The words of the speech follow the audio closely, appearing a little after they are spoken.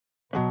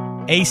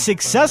A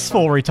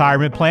successful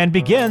retirement plan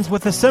begins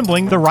with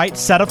assembling the right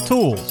set of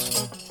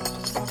tools.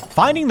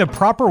 Finding the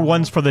proper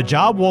ones for the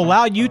job will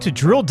allow you to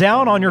drill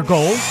down on your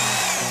goals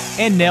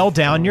and nail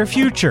down your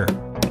future.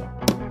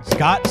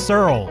 Scott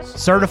Searles,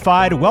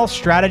 certified wealth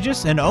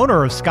strategist and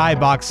owner of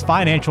Skybox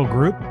Financial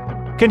Group,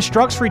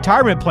 constructs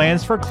retirement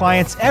plans for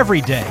clients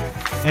every day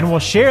and will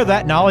share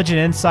that knowledge and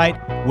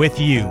insight with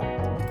you.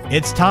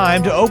 It's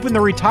time to open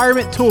the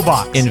retirement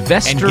toolbox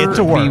Investor and get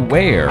to work.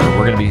 beware.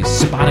 We're going to be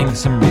spotting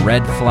some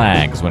red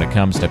flags when it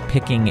comes to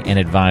picking an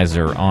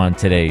advisor on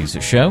today's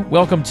show.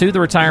 Welcome to the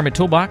Retirement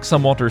Toolbox.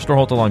 I'm Walter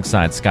Storholt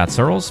alongside Scott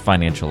Searles,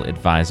 financial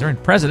advisor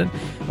and president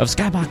of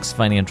Skybox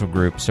Financial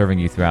Group, serving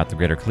you throughout the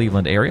greater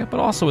Cleveland area, but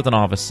also with an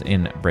office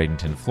in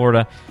Bradenton,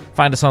 Florida.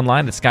 Find us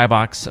online at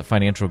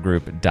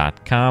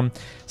skyboxfinancialgroup.com.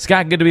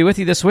 Scott, good to be with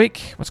you this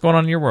week. What's going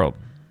on in your world?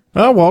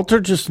 Well, Walter,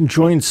 just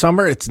enjoying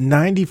summer. It's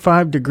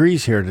 95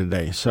 degrees here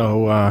today,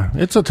 so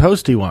it's a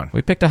toasty one.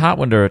 We picked a hot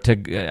one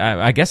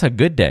I guess a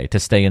good day to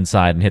stay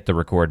inside and hit the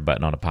record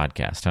button on a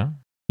podcast, huh?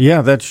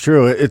 Yeah, that's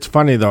true. It's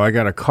funny, though. I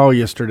got a call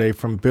yesterday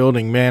from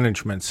building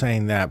management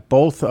saying that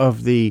two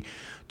of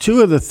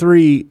the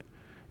three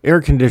air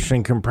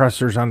conditioning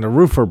compressors on the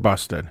roof are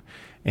busted,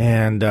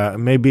 and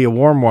maybe a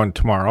warm one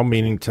tomorrow,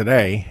 meaning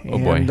today. Oh,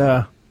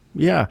 boy.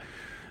 Yeah.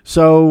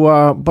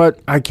 So, but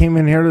I came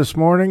in here this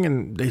morning,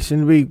 and they seem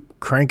to be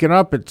cranking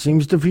up. It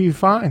seems to be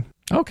fine.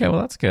 Okay, well,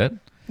 that's good.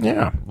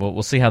 Yeah. Well,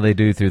 we'll see how they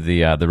do through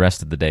the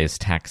rest of the day's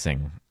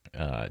taxing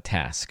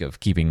task of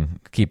keeping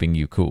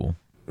you cool.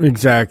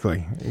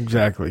 Exactly.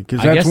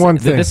 Because that's one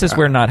thing. This is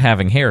where not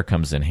having hair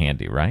comes in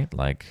handy, right?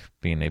 Like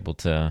being able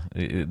to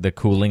the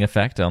cooling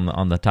effect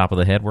on the top of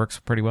the head works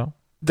pretty well.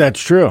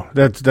 That's true.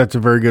 That's a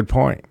very good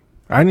point.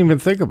 I didn't even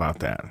think about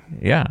that.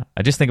 Yeah,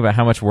 I just think about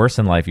how much worse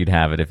in life you'd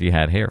have it if you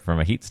had hair, from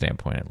a heat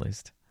standpoint, at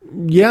least.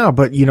 Yeah,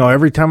 but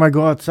every time I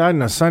go outside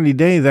on a sunny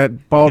day,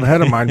 that bald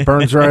head of mine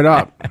burns right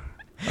up.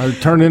 I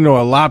turn into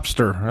a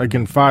lobster like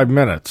in 5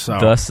 minutes. So.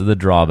 Thus the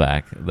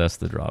drawback.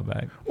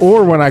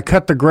 Or when I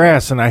cut the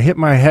grass and I hit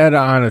my head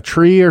on a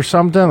tree or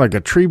something, like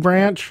a tree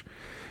branch.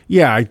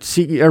 Yeah, I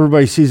see.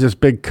 Everybody sees this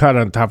big cut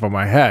on top of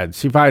my head.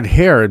 See, if I had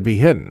hair, it'd be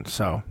hidden.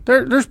 So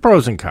there's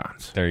pros and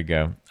cons. There you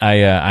go.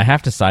 I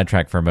have to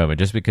sidetrack for a moment,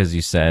 just because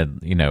you said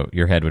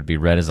your head would be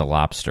red as a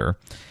lobster.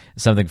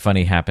 Something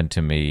funny happened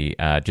to me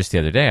just the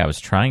other day. I was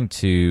trying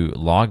to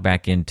log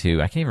back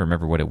into, I can't even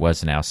remember what it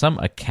was now, some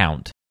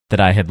account that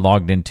I had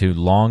logged into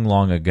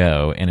long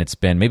ago, and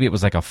maybe it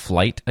was like a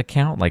flight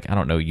account, like, I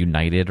don't know,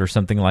 United or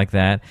something like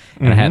that,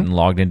 and I hadn't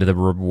logged into the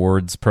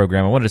rewards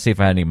program. I wanted to see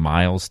if I had any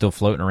miles still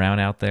floating around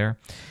out there,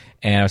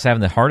 and I was having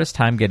the hardest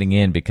time getting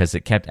in because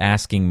it kept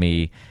asking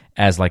me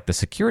as like the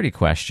security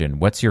question,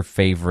 what's your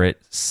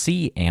favorite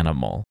sea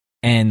animal?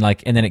 And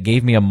then it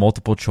gave me a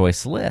multiple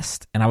choice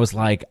list, and I was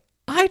like,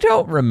 I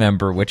don't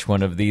remember which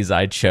one of these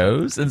I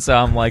chose. And so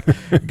I'm like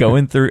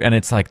going through, and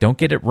it's like, don't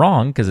get it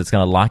wrong because it's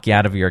going to lock you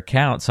out of your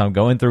account. So I'm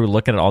going through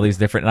looking at all these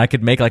different, and I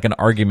could make like an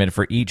argument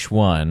for each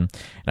one. And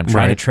I'm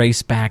trying to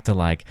trace back to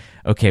like,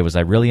 okay, was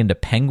I really into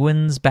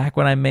penguins back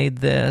when I made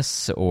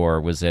this?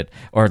 Or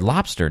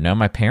lobster? No,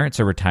 my parents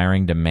are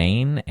retiring to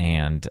Maine,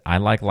 and I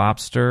like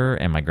lobster,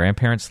 and my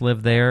grandparents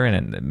live there,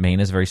 and Maine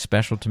is very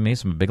special to me.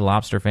 So I'm a big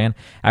lobster fan.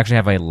 I actually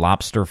have a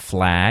lobster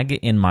flag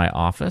in my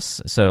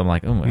office. So I'm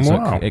like, oh, so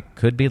wow. It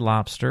could be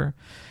lobster,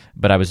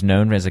 but I was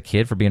known as a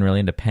kid for being really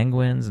into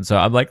penguins, and so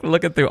I'm like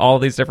looking through all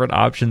these different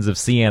options of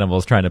sea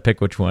animals, trying to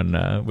pick which one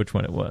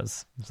it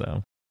was.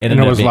 So it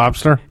was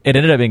lobster? It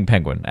ended up being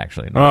penguin,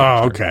 actually.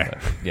 Lobster, okay.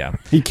 But, yeah.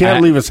 You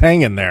can't leave us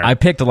hanging there. I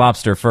picked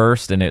lobster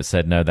first, and it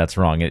said, no, that's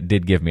wrong. It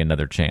did give me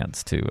another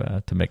chance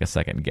to make a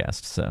second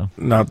guess. So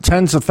now,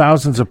 tens of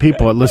thousands of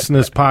people that listen to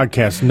this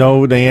podcast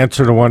know the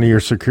answer to one of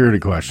your security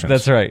questions.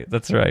 That's right.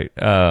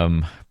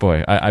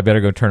 Boy, I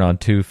better go turn on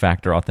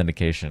two-factor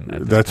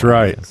authentication. That's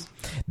right.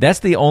 That's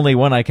the only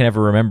one I can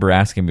ever remember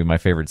asking me my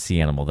favorite sea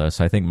animal, though,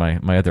 so I think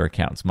my other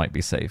accounts might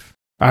be safe.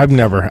 I've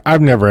never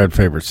had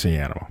favorite sea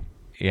animal.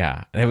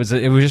 Yeah, it was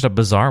just a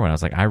bizarre one. I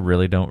was like, I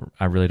really don't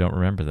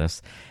remember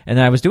this. And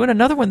then I was doing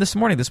another one this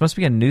morning. This must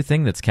be a new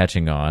thing that's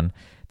catching on.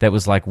 That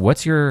was like,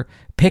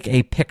 pick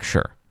a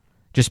picture.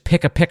 Just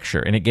pick a picture.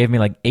 And it gave me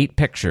like 8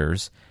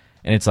 pictures.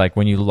 And it's like,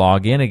 when you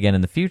log in again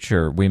in the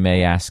future, we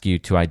may ask you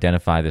to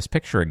identify this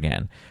picture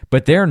again.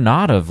 But they're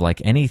not of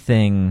like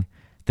anything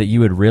that you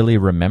would really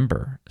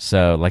remember.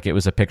 So like, it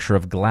was a picture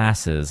of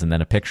glasses, and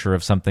then a picture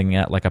of something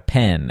like a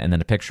pen, and then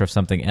a picture of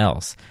something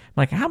else. I'm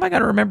like, how am I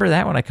going to remember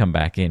that when I come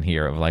back in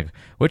here, of like,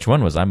 which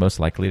one was I most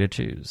likely to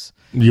choose?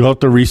 You'll have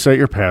to reset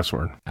your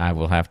password. I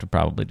will have to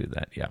probably do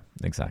that. Yeah,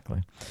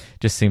 exactly.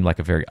 Just seemed like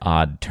a very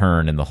odd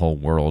turn in the whole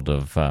world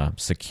of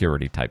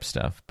security type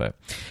stuff. But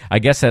I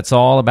guess that's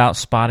all about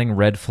spotting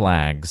red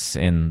flags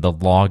in the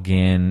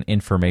login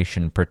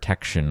information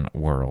protection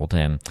world.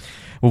 And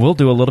we'll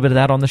do a little bit of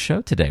that on the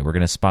show today. We're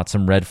going to spot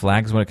some red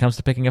flags when it comes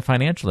to picking a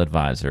financial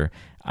advisor.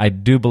 I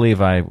do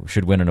believe I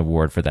should win an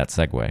award for that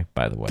segue,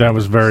 by the way. That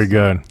was very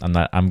good.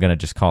 I'm going to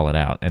just call it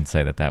out and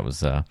say that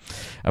was a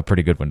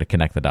pretty good one to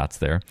connect the dots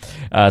there.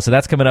 So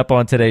that's coming up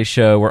on today's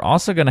show. We're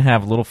also going to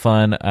have a little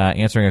fun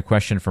answering a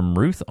question from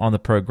Ruth on the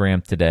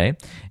program today.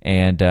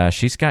 And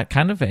she's got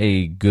kind of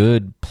a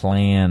good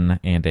plan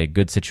and a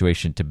good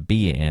situation to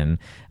be in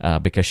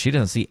because she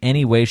doesn't see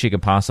any way she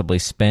could possibly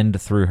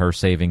spend through her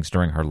savings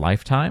during her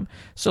lifetime.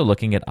 So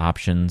looking at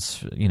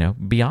options,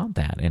 beyond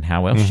that and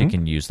how else she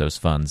can use those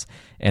funds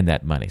and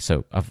that money.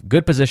 So a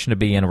good position to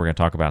be in. We're going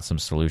to talk about some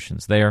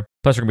solutions there.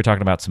 Plus, we're going to be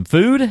talking about some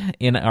food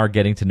in our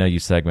Getting to Know You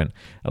segment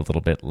a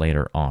little bit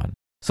later on.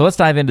 So let's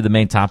dive into the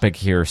main topic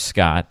here,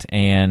 Scott.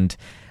 And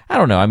I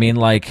don't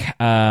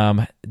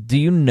know. Do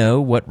you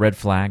know what red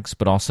flags,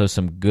 but also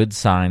some good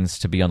signs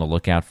to be on the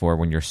lookout for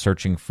when you're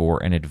searching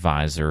for an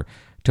advisor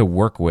to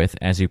work with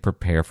as you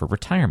prepare for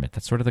retirement?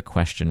 That's sort of the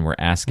question we're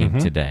asking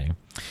today.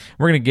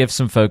 We're going to give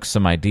some folks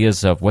some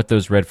ideas of what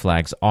those red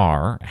flags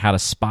are, how to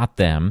spot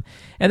them,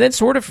 and then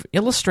sort of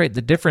illustrate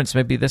the difference.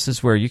 Maybe this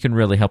is where you can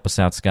really help us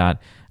out,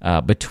 Scott,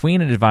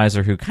 between an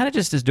advisor who kind of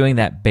just is doing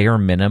that bare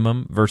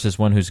minimum versus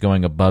one who's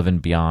going above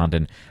and beyond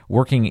and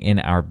working in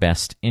our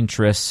best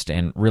interest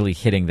and really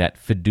hitting that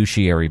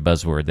fiduciary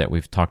buzzword that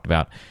we've talked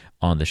about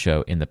on the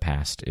show in the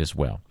past as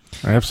well.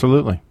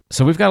 Absolutely.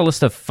 So we've got a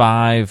list of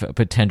 5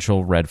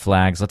 potential red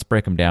flags. Let's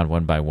break them down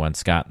one by one,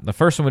 Scott. The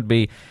first one would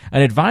be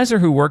an advisor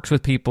who works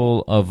with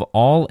people of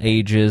all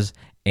ages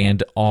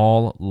and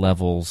all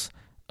levels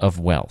of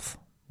wealth.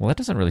 Well, that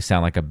doesn't really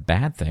sound like a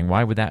bad thing.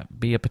 Why would that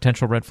be a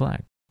potential red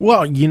flag?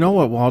 Well, you know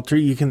what, Walter?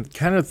 You can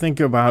kind of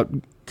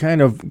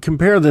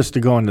compare this to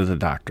going to the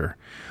doctor.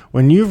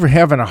 When you're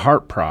having a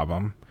heart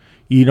problem,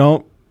 you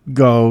don't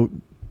go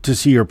to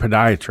see your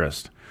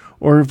podiatrist.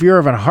 Or if you're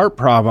having a heart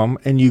problem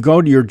and you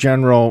go to your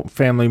general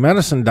family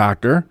medicine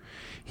doctor,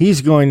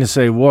 he's going to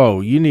say,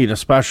 whoa, you need a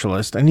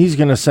specialist, and he's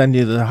going to send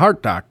you to the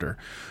heart doctor.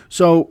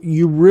 So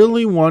you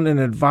really want an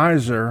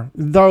advisor,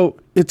 though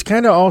it's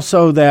kind of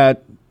also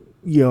that,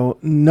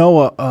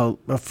 know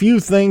a few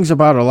things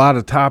about a lot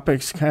of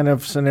topics kind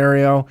of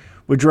scenario.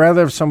 Would you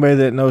rather have somebody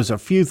that knows a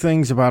few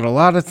things about a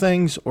lot of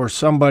things or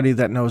somebody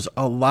that knows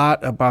a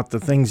lot about the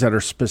things that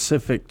are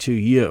specific to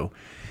you?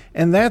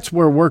 And that's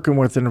where working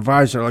with an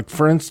advisor, like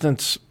for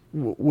instance,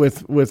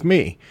 with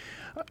me,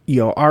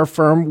 our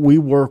firm, we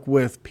work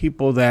with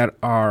people that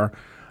are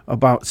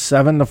about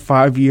 7 to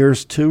 5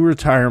 years to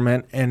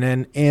retirement and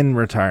then in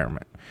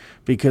retirement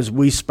because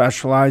we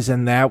specialize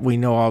in that. We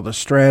know all the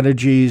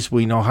strategies.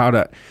 We know how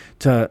to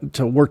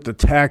work the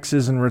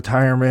taxes in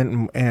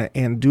retirement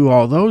and do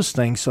all those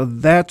things. So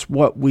that's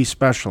what we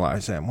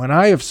specialize in. When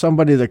I have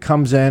somebody that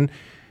comes in,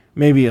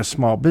 maybe a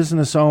small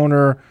business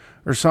owner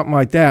or something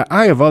like that,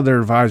 I have other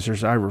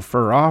advisors I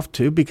refer off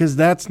to because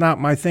that's not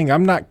my thing.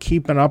 I'm not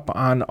keeping up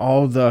on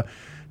all the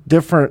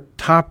different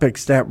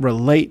topics that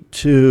relate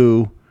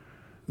to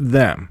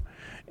them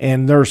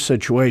and their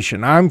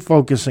situation. I'm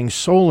focusing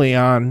solely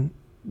on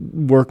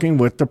working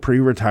with the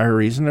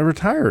pre-retirees and the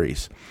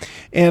retirees.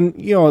 And,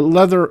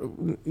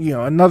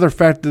 another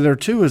factor there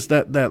too is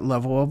that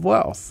level of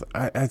wealth.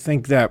 I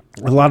think that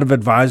a lot of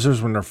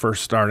advisors, when they're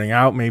first starting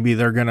out, maybe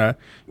they're going to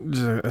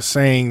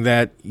saying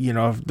that,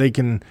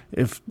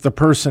 if the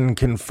person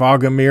can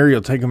fog a mirror,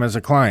 you'll take them as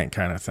a client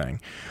kind of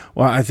thing.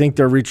 Well, I think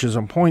there reaches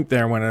a point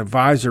there when an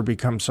advisor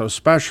becomes so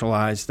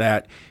specialized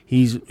that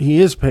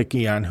he is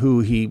picky on who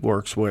he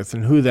works with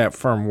and who that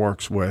firm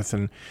works with.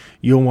 And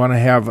you'll want to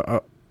have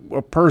a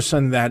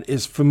person that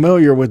is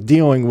familiar with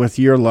dealing with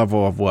your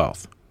level of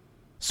wealth.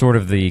 Sort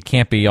of the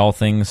can't be all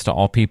things to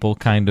all people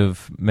kind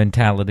of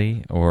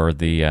mentality, or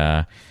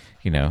the,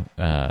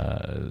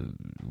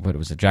 what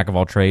was it, jack of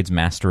all trades,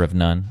 master of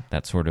none,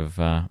 that sort of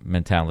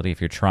mentality.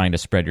 If you're trying to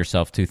spread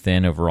yourself too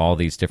thin over all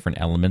these different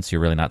elements, you're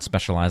really not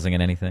specializing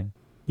in anything.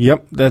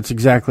 Yep, that's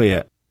exactly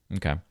it.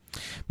 Okay.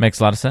 Makes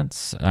a lot of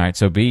sense. All right,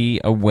 so be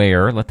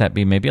aware. Let that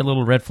be maybe a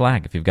little red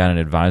flag if you've got an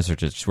advisor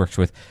that just works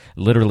with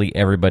literally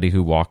everybody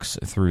who walks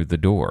through the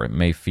door. It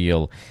may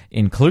feel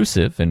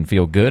inclusive and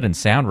feel good and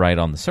sound right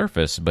on the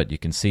surface, but you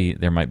can see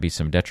there might be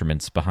some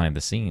detriments behind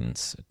the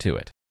scenes to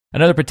it.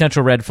 Another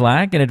potential red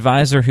flag, an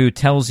advisor who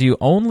tells you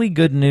only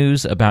good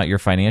news about your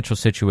financial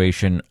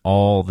situation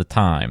all the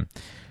time.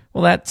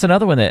 Well, that's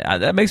another one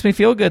that makes me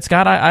feel good,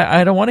 Scott.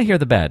 I don't want to hear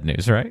the bad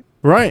news, right?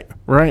 Right.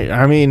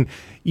 I mean,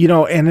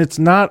 and it's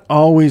not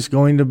always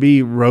going to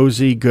be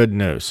rosy good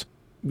news.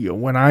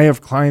 When I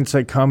have clients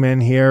that come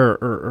in here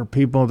or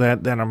people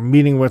that I'm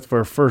meeting with for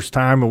the first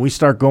time and we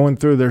start going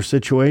through their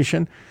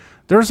situation,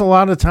 there's a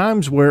lot of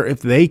times where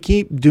if they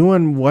keep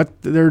doing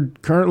what they're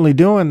currently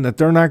doing, that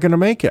they're not going to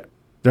make it.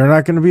 They're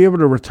not going to be able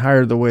to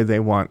retire the way they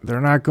want.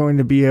 They're not going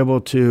to be able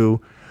to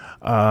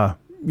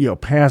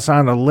pass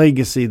on a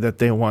legacy that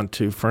they want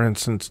to, for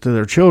instance, to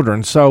their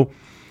children. So,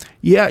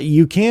 yeah,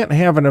 you can't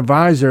have an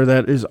advisor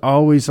that is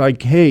always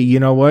like, hey, you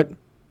know what?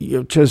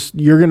 You're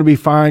going to be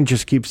fine.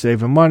 Just keep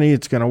saving money.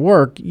 It's going to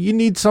work. You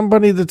need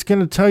somebody that's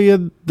going to tell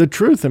you the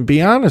truth and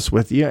be honest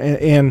with you.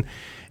 And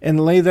and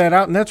lay that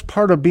out. And that's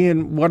part of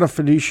being what a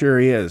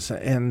fiduciary is.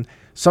 And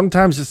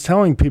sometimes it's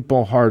telling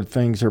people hard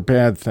things or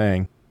bad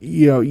thing.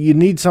 You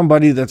need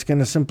somebody that's going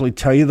to simply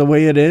tell you the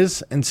way it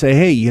is and say,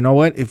 hey, you know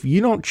what? If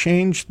you don't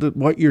change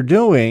what you're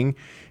doing,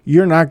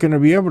 you're not going to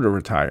be able to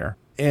retire.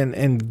 And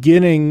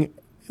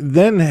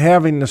then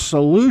having the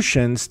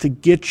solutions to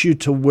get you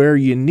to where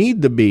you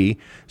need to be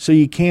so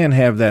you can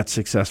have that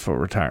successful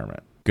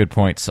retirement. Good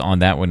points on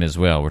that one as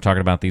well. We're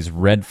talking about these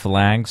red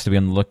flags to be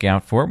on the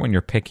lookout for when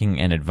you're picking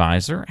an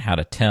advisor, how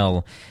to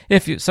tell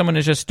if someone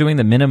is just doing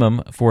the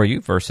minimum for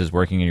you versus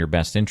working in your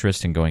best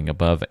interest and going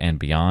above and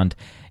beyond,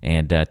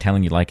 and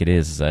telling you like it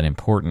is an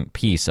important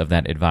piece of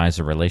that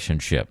advisor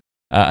relationship.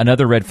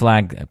 Another red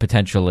flag,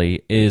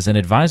 potentially, is an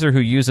advisor who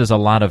uses a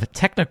lot of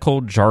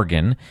technical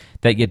jargon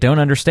that you don't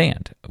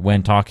understand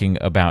when talking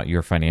about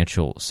your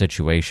financial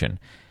situation.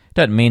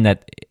 Doesn't mean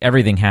that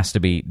everything has to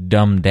be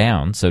dumbed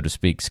down, so to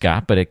speak,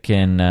 Scott, but it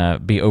can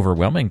be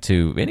overwhelming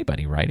to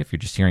anybody, right? If you're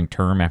just hearing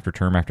term after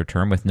term after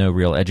term with no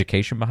real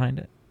education behind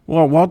it.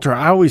 Well, Walter,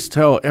 I always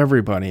tell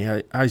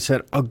everybody, I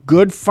said a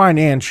good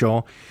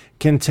financial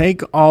can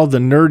take all the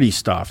nerdy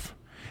stuff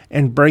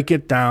and break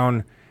it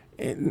down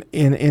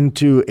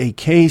into a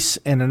case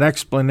and an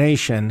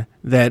explanation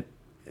that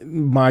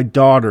my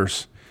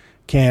daughters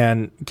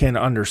can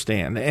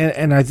understand.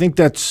 And I think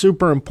that's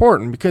super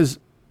important, because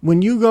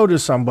when you go to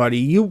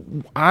somebody,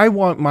 I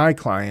want my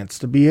clients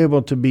to be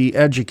able to be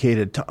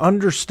educated, to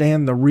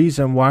understand the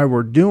reason why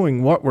we're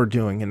doing what we're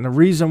doing, and the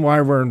reason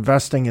why we're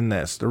investing in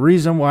this, the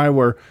reason why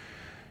we're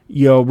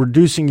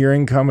reducing your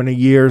income in a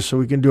year so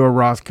we can do a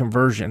Roth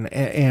conversion.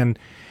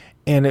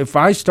 And if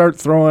I start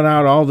throwing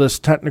out all this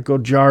technical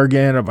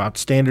jargon about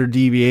standard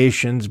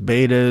deviations,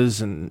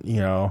 betas, and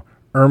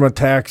IRMAA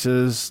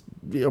taxes,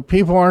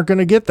 people aren't going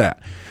to get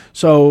that.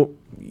 So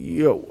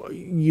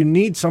you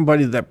need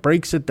somebody that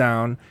breaks it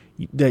down,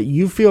 that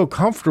you feel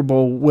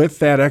comfortable with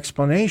that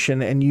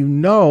explanation, and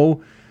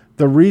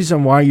the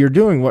reason why you're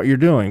doing what you're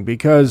doing.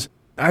 Because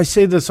I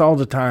say this all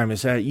the time,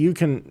 is that you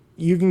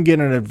can get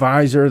an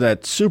advisor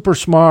that's super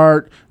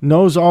smart,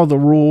 knows all the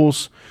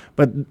rules,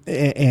 but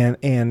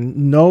and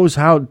knows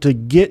how to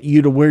get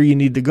you to where you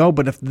need to go.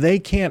 But if they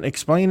can't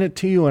explain it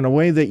to you in a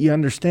way that you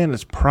understand,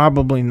 it's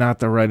probably not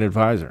the right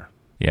advisor.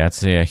 Yeah,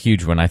 it's a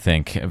huge one, I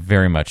think,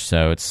 very much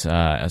so. It's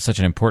such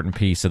an important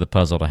piece of the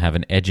puzzle to have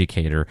an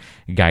educator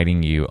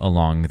guiding you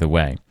along the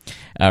way.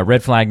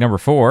 Red flag number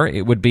 4,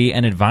 it would be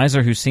an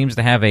advisor who seems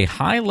to have a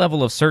high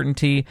level of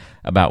certainty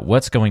about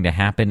what's going to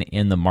happen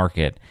in the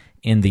market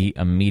in the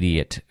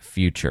immediate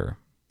future.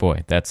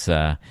 Boy, that's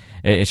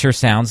it sure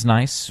sounds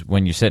nice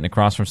when you're sitting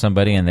across from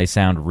somebody and they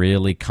sound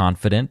really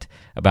confident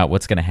about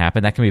what's going to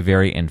happen. That can be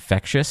very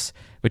infectious,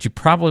 but you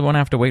probably won't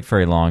have to wait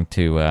very long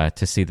to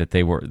see that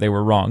they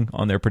were wrong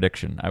on their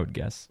prediction, I would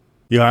guess.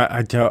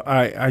 Yeah,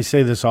 I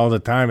say this all the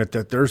time,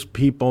 that there's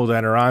people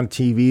that are on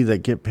TV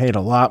that get paid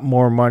a lot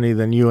more money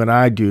than you and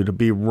I do to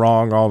be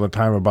wrong all the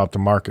time about the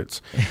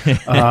markets.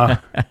 I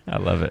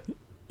love it.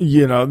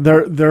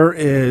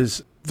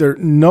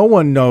 No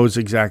one knows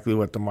exactly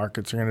what the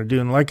markets are going to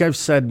do. And like I've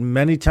said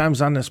many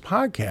times on this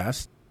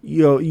podcast,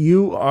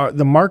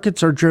 the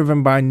markets are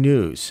driven by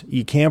news.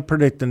 You can't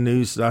predict the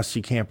news, thus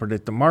you can't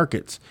predict the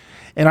markets.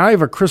 And I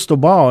have a crystal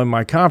ball in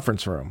my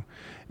conference room,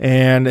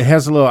 and it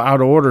has a little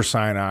out of order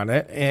sign on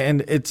it.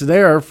 And it's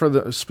there for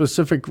the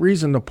specific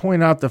reason to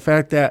point out the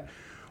fact that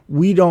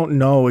we don't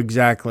know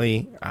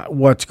exactly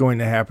what's going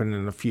to happen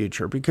in the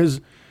future. Because,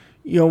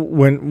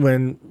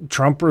 when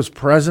Trump was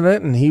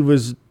president and he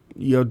was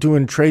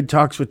doing trade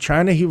talks with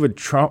China, he would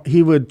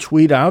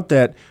tweet out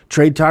that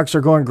trade talks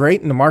are going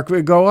great and the market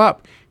would go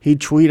up. He'd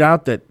tweet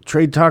out that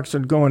trade talks are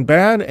going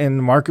bad and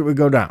the market would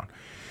go down.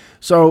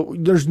 So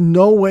there's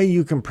no way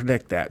you can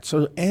predict that.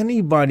 So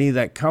anybody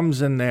that comes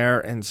in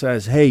there and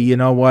says, hey, you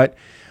know what?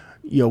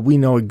 We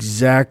know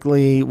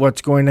exactly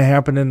what's going to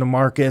happen in the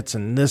markets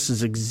and this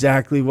is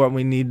exactly what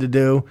we need to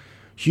do.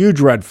 Huge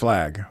red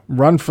flag.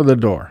 Run for the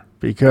door.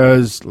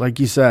 Because like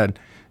you said,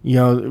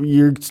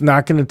 it's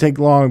not going to take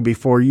long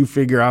before you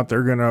figure out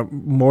they're going to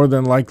more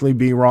than likely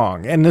be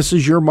wrong. And this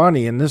is your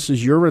money, and this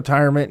is your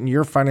retirement and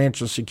your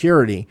financial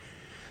security.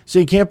 So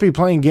you can't be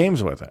playing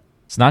games with it.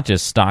 It's not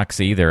just stocks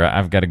either.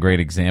 I've got a great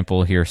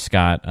example here,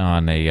 Scott,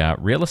 on a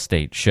real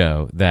estate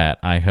show that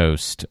I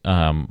host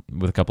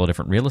with a couple of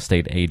different real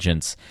estate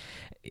agents.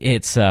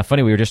 It's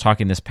funny, we were just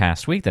talking this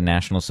past week, the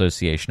National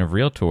Association of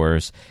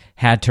Realtors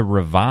had to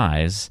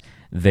revise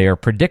their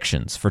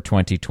predictions for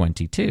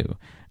 2022.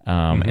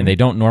 And they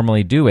don't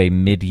normally do a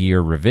mid-year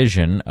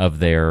revision of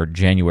their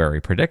January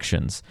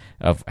predictions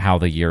of how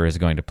the year is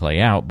going to play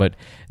out. But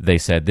they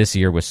said this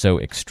year was so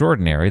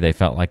extraordinary, they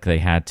felt like they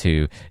had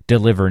to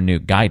deliver new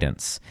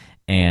guidance.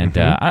 And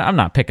I'm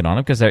not picking on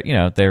them because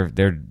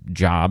their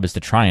job is to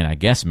try and, I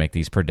guess, make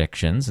these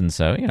predictions. And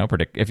so,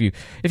 predict if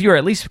you are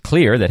at least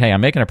clear that, hey,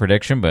 I'm making a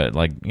prediction, but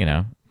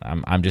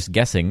I'm just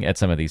guessing at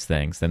some of these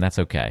things, then that's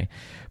okay.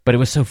 But it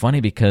was so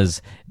funny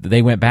because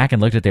they went back and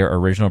looked at their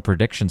original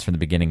predictions from the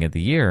beginning of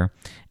the year,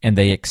 and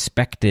they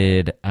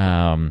expected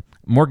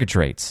mortgage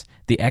rates,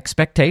 the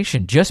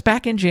expectation just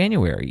back in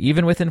January,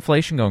 even with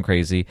inflation going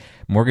crazy,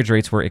 mortgage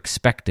rates were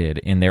expected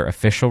in their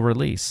official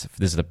release.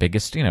 This is the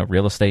biggest,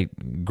 real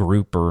estate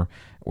group or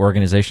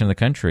organization in the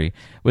country,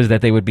 was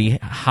that they would be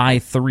high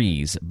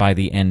threes by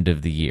the end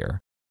of the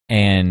year.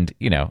 And,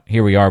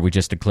 here we are, we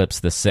just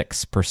eclipsed the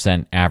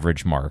 6%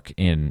 average mark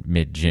in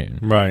mid-June.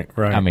 Right.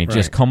 I mean,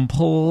 just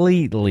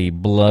completely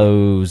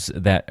blows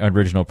that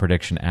original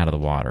prediction out of the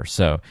water.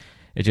 So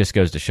it just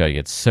goes to show you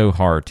it's so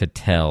hard to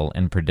tell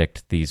and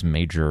predict these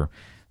major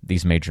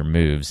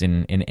moves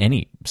in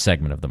any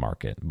segment of the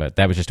market. But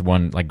that was just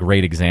one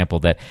great example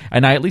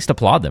and I at least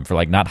applaud them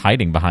for not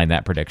hiding behind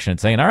that prediction and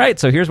saying, all right,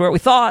 so here's what we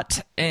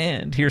thought,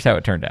 and here's how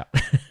it turned out.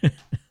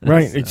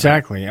 Right,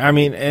 exactly. I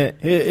mean,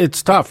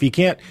 it's tough. You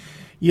can't,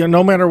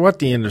 no matter what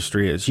the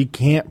industry is, you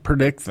can't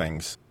predict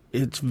things.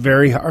 It's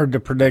very hard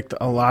to predict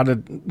a lot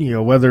of,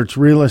 whether it's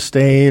real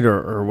estate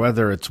or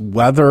whether it's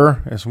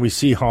weather, as we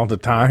see all the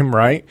time,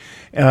 right?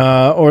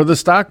 Or the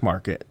stock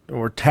market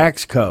or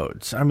tax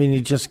codes. I mean,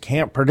 you just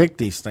can't predict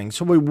these things.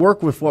 So we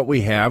work with what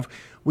we have.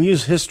 We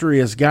use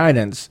history as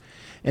guidance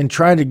and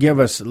try to give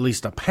us at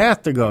least a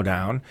path to go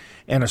down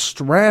and a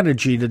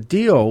strategy to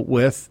deal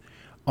with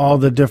all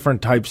the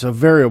different types of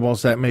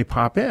variables that may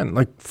pop in.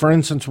 Like, for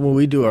instance, when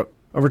we do a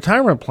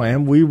retirement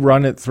plan, we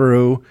run it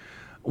through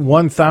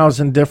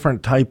 1,000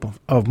 different type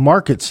of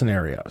market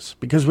scenarios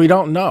because we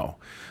don't know.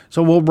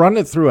 So we'll run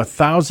it through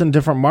 1,000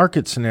 different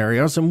market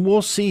scenarios, and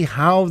we'll see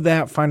how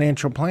that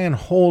financial plan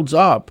holds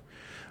up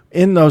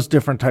in those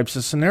different types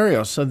of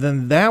scenarios. So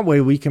then that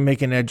way we can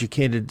make an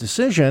educated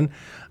decision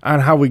on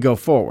how we go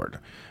forward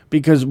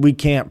because we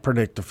can't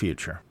predict the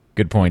future.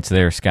 Good points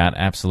there, Scott.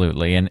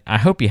 Absolutely. And I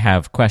hope you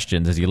have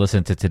questions as you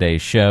listen to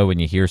today's show and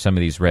you hear some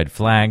of these red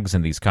flags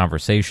and these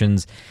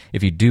conversations.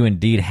 If you do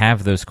indeed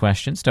have those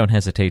questions, don't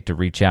hesitate to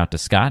reach out to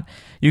Scott.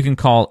 You can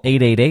call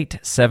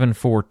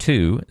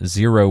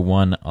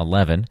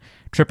 888-742-0111,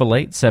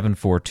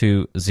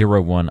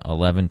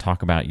 888-742-0111.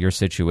 Talk about your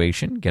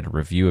situation, get a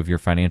review of your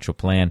financial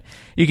plan.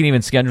 You can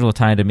even schedule a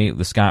time to meet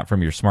with Scott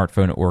from your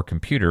smartphone or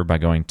computer by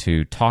going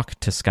to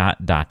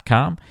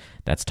talktoscott.com.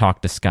 That's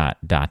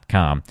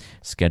talktoscott.com.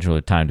 Schedule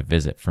a time to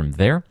visit from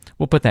there.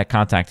 We'll put that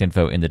contact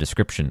info in the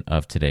description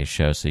of today's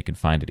show so you can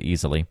find it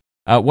easily.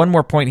 One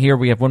more point here.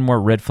 We have one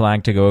more red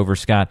flag to go over,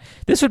 Scott.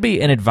 This would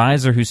be an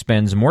advisor who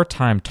spends more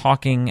time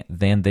talking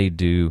than they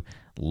do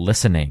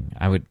listening.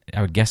 I would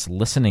guess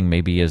listening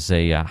maybe is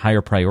a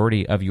higher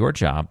priority of your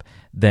job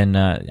than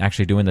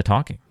actually doing the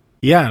talking.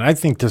 Yeah, and I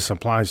think this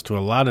applies to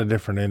a lot of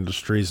different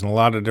industries and a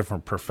lot of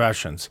different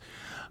professions.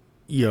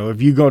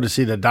 If you go to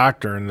see the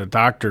doctor and the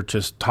doctor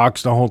just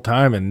talks the whole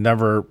time and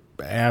never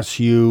asks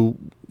you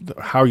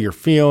how you're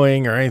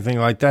feeling or anything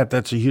like that,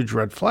 that's a huge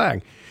red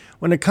flag.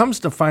 When it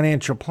comes to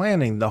financial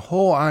planning, the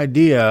whole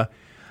idea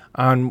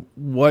on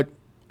what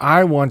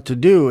I want to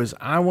do is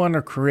I want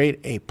to create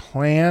a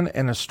plan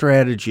and a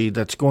strategy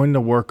that's going to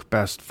work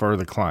best for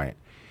the client.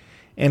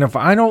 And if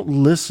I don't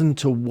listen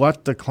to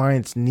what the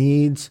client's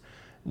needs,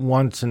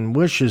 wants, and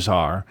wishes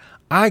are,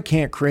 I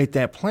can't create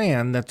that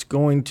plan that's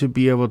going to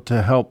be able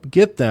to help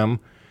get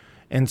them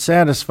and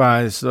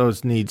satisfies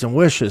those needs and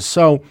wishes.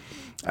 So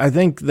I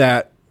think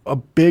that a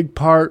big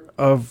part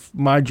of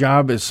my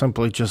job is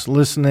simply just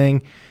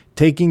listening,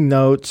 taking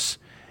notes,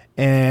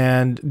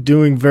 and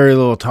doing very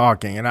little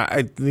talking. And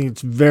I think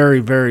it's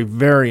very, very,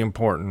 very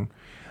important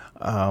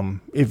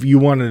if you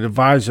want an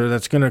advisor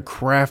that's going to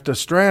craft a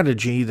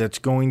strategy that's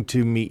going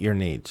to meet your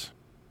needs.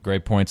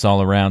 Great points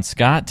all around,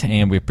 Scott,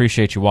 and we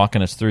appreciate you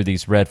walking us through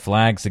these red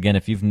flags. Again,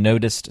 if you've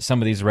noticed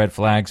some of these red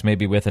flags,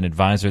 maybe with an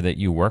advisor that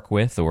you work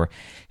with or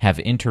have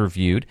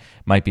interviewed,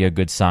 might be a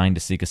good sign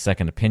to seek a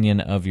second opinion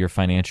of your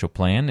financial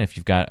plan. If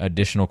you've got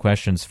additional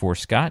questions for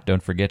Scott,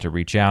 don't forget to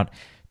reach out,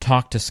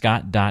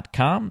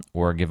 talktoscott.com,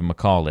 or give him a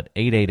call at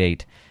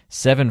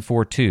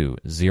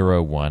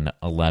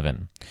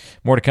 888-742-0111.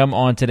 More to come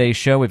on today's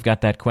show. We've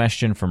got that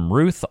question from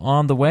Ruth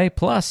on the way.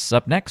 Plus,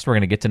 up next, we're going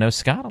to get to know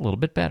Scott a little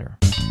bit better.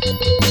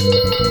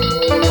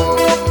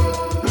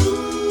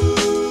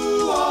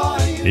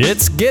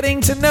 It's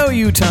getting to know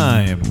you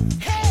time.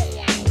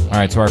 All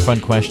right, so our fun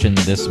question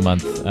this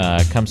month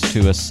comes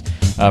to us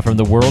from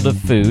the world of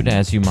food,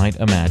 as you might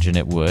imagine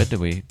it would.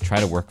 We try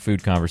to work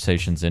food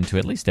conversations into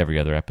at least every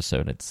other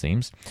episode, it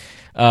seems.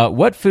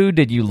 What food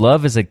did you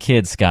love as a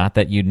kid, Scott,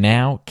 that you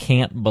now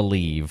can't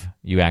believe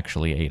you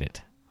actually ate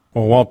it?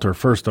 Well, Walter,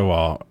 first of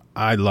all,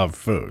 I love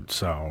food.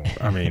 So,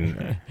 I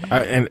mean,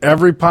 in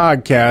every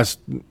podcast,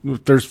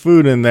 if there's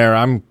food in there,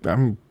 I'm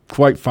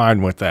quite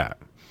fine with that.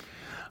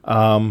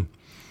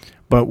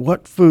 But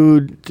what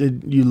food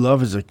did you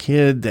love as a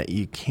kid that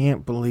you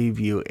can't believe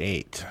you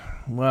ate?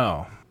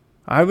 Well,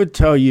 I would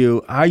tell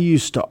you I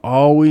used to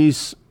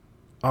always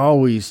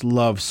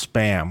love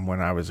Spam when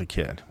I was a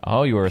kid.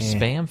 Oh, you were a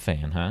Spam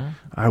fan, huh?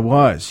 I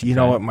was. You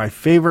know what? My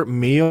favorite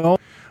meal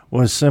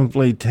was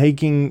simply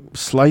taking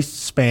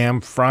sliced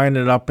Spam, frying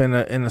it up in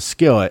a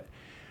skillet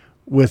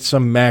with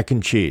some mac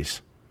and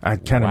cheese.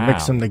 I'd kind of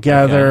mix them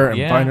together and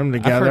bind them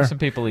together. I've heard some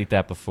people eat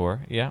that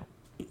before, yeah.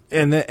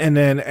 And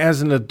then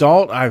as an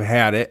adult, I've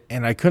had it,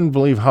 and I couldn't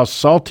believe how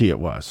salty it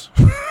was.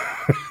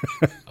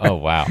 Oh,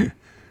 wow.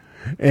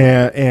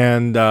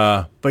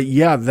 But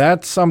yeah,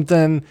 that's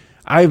something.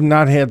 I've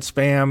not had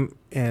Spam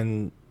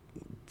in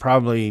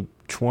probably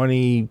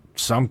 20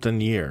 something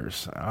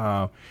years.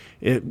 And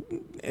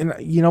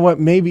you know what?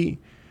 Maybe,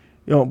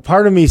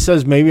 part of me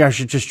says maybe I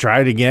should just try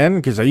it again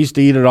because I used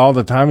to eat it all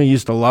the time. I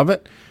used to love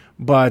it,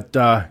 but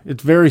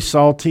it's very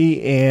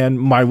salty, and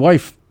my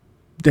wife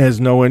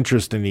has no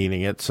interest in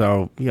eating it.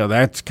 So,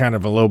 that's kind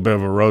of a little bit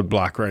of a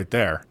roadblock right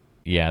there.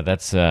 Yeah,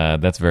 that's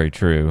very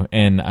true.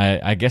 And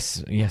I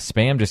guess,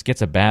 Spam just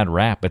gets a bad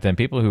rap, but then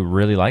people who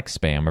really like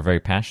Spam are very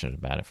passionate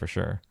about it for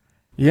sure.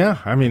 Yeah,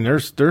 I mean,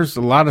 there's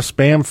a lot of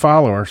Spam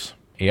followers.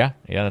 Yeah,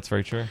 that's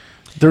very true.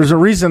 There's a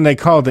reason they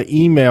call the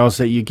emails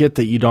that you get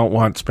that you don't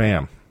want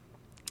Spam.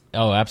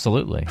 Oh,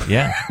 absolutely.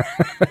 Yeah.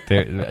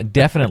 There's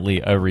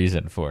definitely a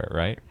reason for it,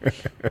 right?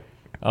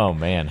 Oh,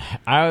 man.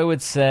 I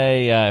would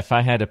say if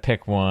I had to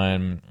pick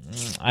one,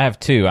 I have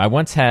two. I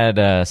once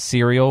had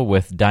cereal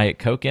with Diet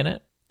Coke in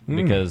it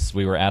because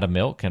we were out of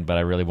milk, but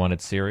I really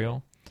wanted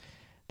cereal.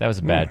 That was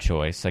a bad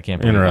choice. I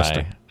can't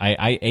believe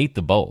I ate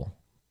the bowl,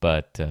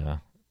 but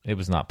it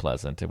was not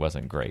pleasant. It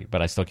wasn't great,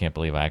 but I still can't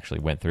believe I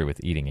actually went through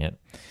with eating it.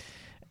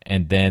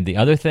 And then the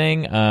other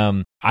thing,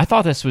 I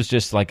thought this was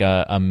just like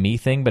a me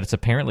thing, but it's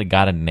apparently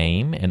got a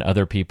name, and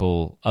other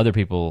people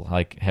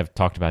like have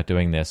talked about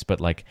doing this,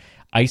 but like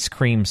ice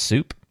cream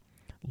soup,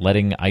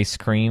 letting ice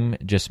cream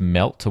just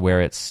melt to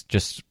where it's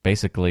just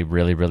basically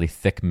really, really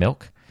thick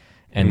milk.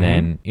 And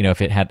then,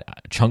 if it had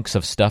chunks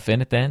of stuff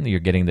in it, then you're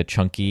getting the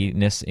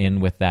chunkiness in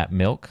with that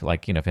milk.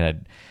 Like, if it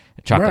had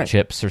chocolate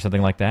chips or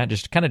something like that,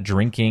 just kind of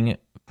drinking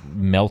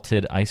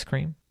melted ice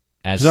cream.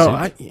 I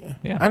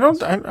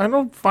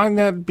don't find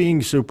that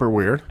being super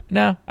weird.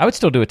 No, I would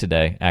still do it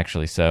today,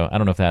 actually. So I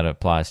don't know if that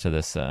applies to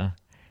this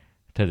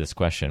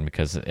question,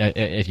 because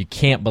if you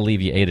can't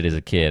believe you ate it as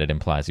a kid, it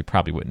implies you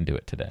probably wouldn't do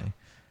it today.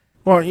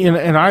 Well,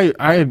 and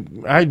I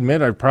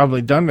admit I've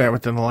probably done that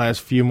within the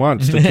last few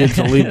months. The kids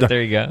will leave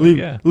there you go.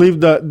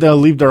 They'll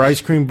leave their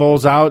ice cream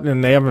bowls out,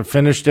 and they haven't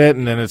finished it,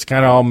 and then it's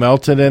kind of all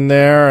melted in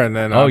there, and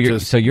then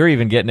so you're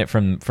even getting it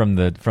from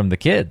the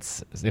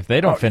kids. If they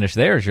don't finish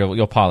theirs,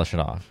 you'll polish it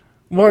off.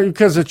 Well,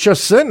 because it's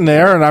just sitting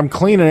there, and I'm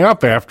cleaning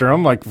up after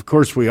them, like of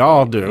course we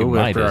all do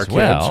after our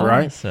kids,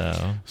 right?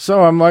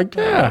 So I'm like,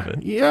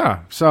 yeah.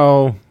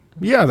 So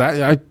yeah,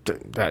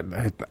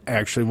 that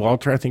actually,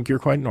 Walter, I think you're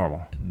quite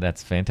normal.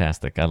 That's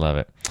fantastic. I love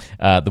it.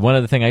 The one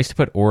other thing, I used to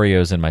put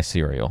Oreos in my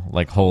cereal,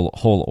 like whole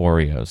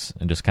Oreos,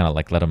 and just kind of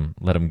like let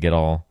them get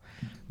all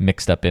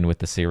mixed up in with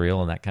the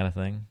cereal and that kind of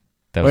thing.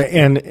 That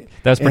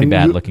was pretty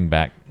bad looking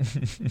back.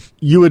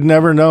 You would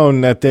never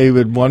known that they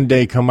would one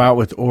day come out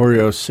with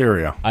Oreo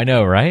cereal. I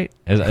know, right?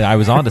 I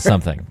was onto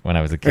something when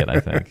I was a kid, I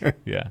think.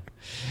 Yeah.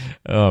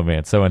 Oh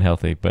man, so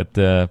unhealthy, but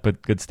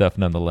good stuff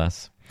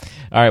nonetheless.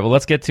 All right, well,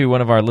 let's get to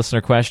one of our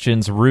listener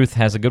questions. Ruth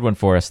has a good one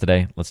for us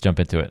today. Let's jump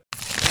into it.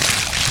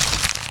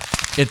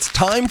 It's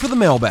time for the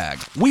mailbag.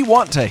 We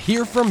want to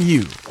hear from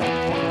you.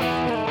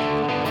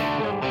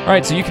 All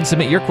right, so you can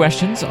submit your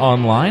questions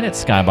online at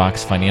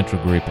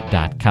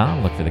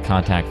skyboxfinancialgroup.com. Look for the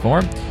contact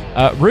form.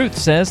 Ruth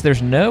says,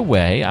 there's no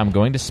way I'm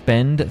going to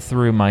spend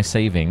through my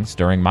savings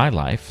during my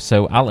life,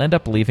 so I'll end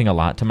up leaving a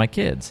lot to my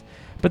kids.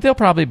 But they'll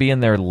probably be in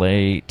their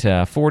late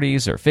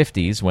 40s or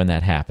 50s when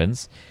that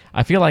happens.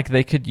 I feel like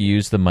they could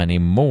use the money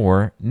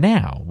more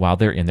now while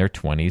they're in their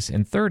 20s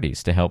and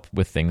 30s to help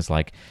with things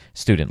like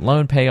student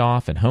loan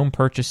payoff and home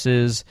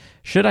purchases.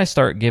 Should I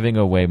start giving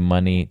away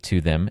money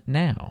to them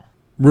now?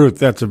 Ruth,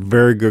 that's a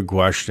very good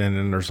question,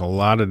 and there's a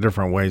lot of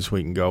different ways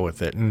we can go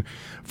with it. And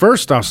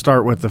first, I'll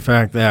start with the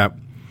fact that,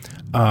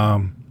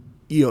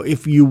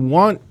 if you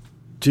want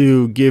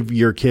to give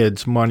your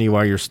kids money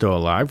while you're still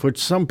alive,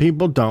 which some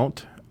people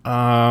don't,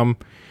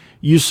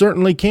 you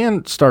certainly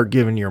can start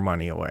giving your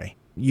money away.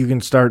 You can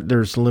start,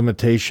 there's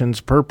limitations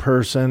per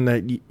person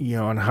that,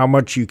 on how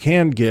much you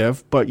can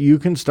give, but you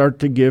can start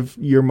to give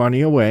your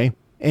money away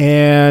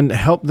and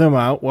help them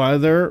out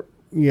while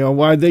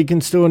why they can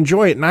still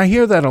enjoy it. And I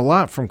hear that a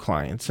lot from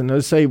clients. And they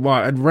say, well,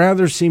 I'd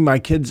rather see my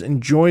kids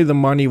enjoy the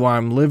money while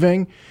I'm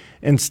living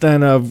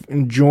instead of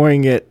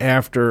enjoying it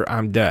after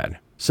I'm dead.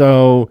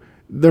 So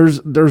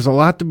there's a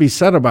lot to be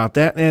said about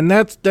that. And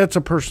that's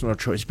a personal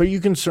choice, but you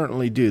can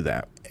certainly do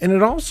that. And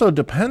it also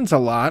depends a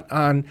lot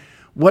on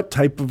what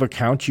type of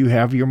account you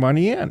have your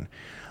money in.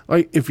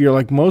 Like if you're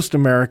like most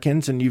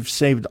Americans and you've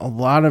saved a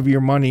lot of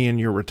your money in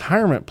your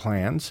retirement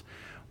plans,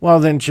 well,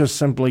 then just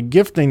simply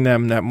gifting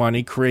them that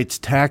money creates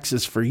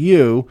taxes for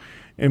you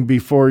and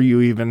before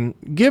you even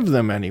give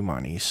them any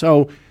money.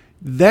 So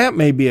that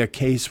may be a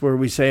case where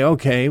we say,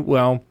 okay,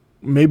 well,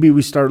 maybe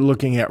we start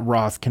looking at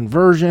Roth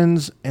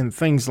conversions and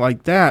things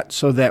like that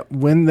so that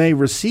when they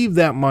receive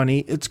that money,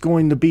 it's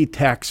going to be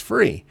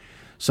tax-free.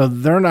 So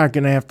they're not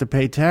going to have to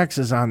pay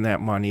taxes on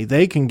that money.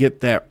 They can get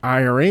that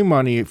IRA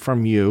money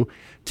from you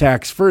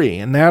tax-free,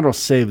 and that'll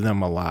save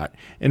them a lot.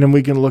 And then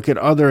we can look at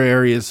other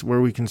areas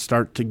where we can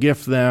start to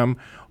gift them,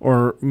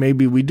 or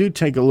maybe we do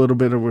take a little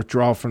bit of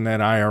withdrawal from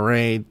that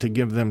IRA to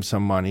give them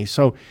some money.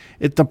 So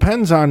it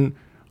depends on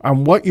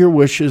what your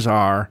wishes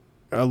are.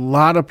 A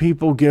lot of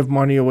people give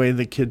money away to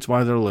the kids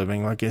while they're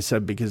living, like I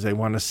said, because they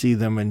want to see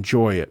them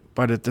enjoy it.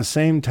 But at the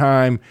same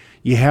time,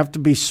 you have to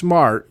be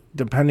smart,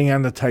 depending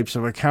on the types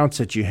of accounts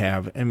that you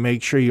have, and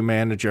make sure you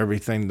manage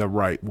everything the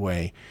right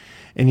way.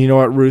 And you know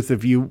what, Ruth,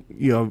 if you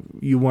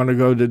want to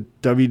go to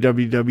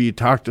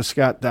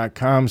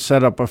www.talktoscott.com,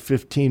 set up a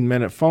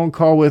 15-minute phone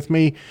call with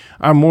me,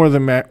 I'm more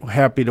than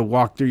happy to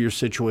walk through your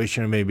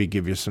situation and maybe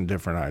give you some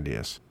different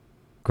ideas.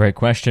 Great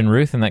question,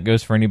 Ruth, and that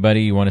goes for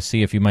anybody you want to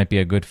see if you might be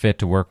a good fit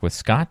to work with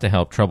Scott to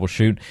help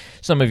troubleshoot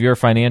some of your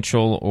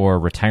financial or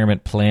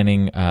retirement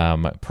planning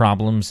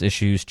problems,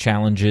 issues,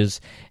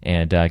 challenges,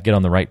 and get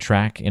on the right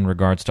track in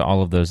regards to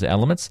all of those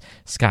elements.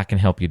 Scott can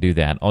help you do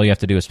that. All you have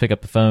to do is pick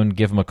up the phone,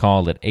 give him a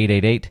call at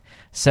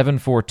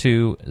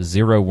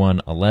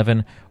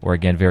 888-742-0111, or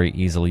again, very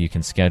easily, you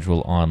can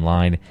schedule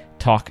online,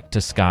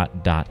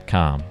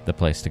 talktoscott.com, the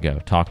place to go,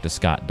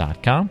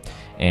 talktoscott.com.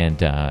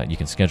 And you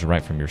can schedule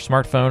right from your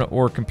smartphone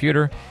or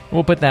computer. And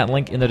we'll put that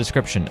link in the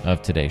description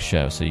of today's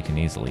show so you can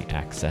easily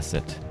access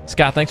it.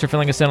 Scott, thanks for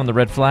filling us in on the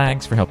red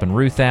flags, for helping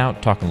Ruth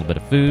out, talking a little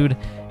bit of food,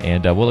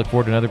 and we'll look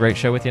forward to another great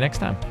show with you next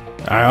time.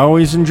 I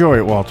always enjoy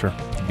it, Walter.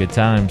 Good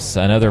times.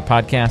 Another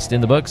podcast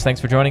in the books. Thanks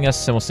for joining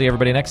us, and we'll see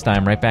everybody next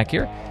time right back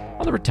here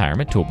on the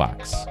Retirement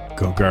Toolbox.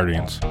 Go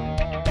Guardians.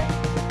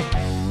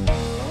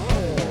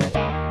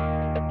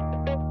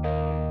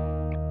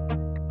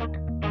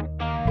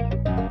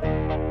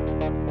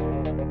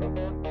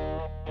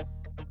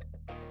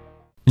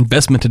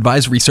 Investment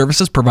advisory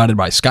services provided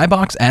by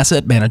Skybox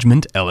Asset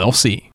Management, LLC.